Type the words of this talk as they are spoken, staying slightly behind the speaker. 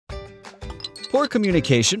Poor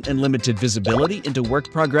communication and limited visibility into work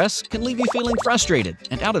progress can leave you feeling frustrated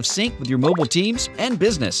and out of sync with your mobile teams and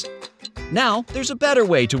business. Now, there's a better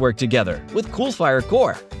way to work together with Coolfire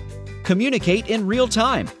Core. Communicate in real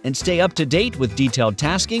time and stay up to date with detailed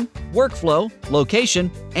tasking, workflow, location,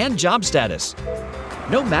 and job status.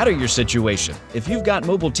 No matter your situation, if you've got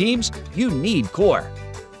mobile teams, you need Core.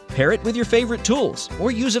 Pair it with your favorite tools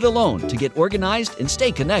or use it alone to get organized and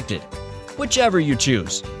stay connected. Whichever you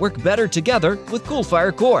choose, work better together with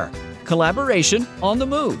Coolfire Core. Collaboration on the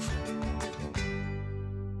move.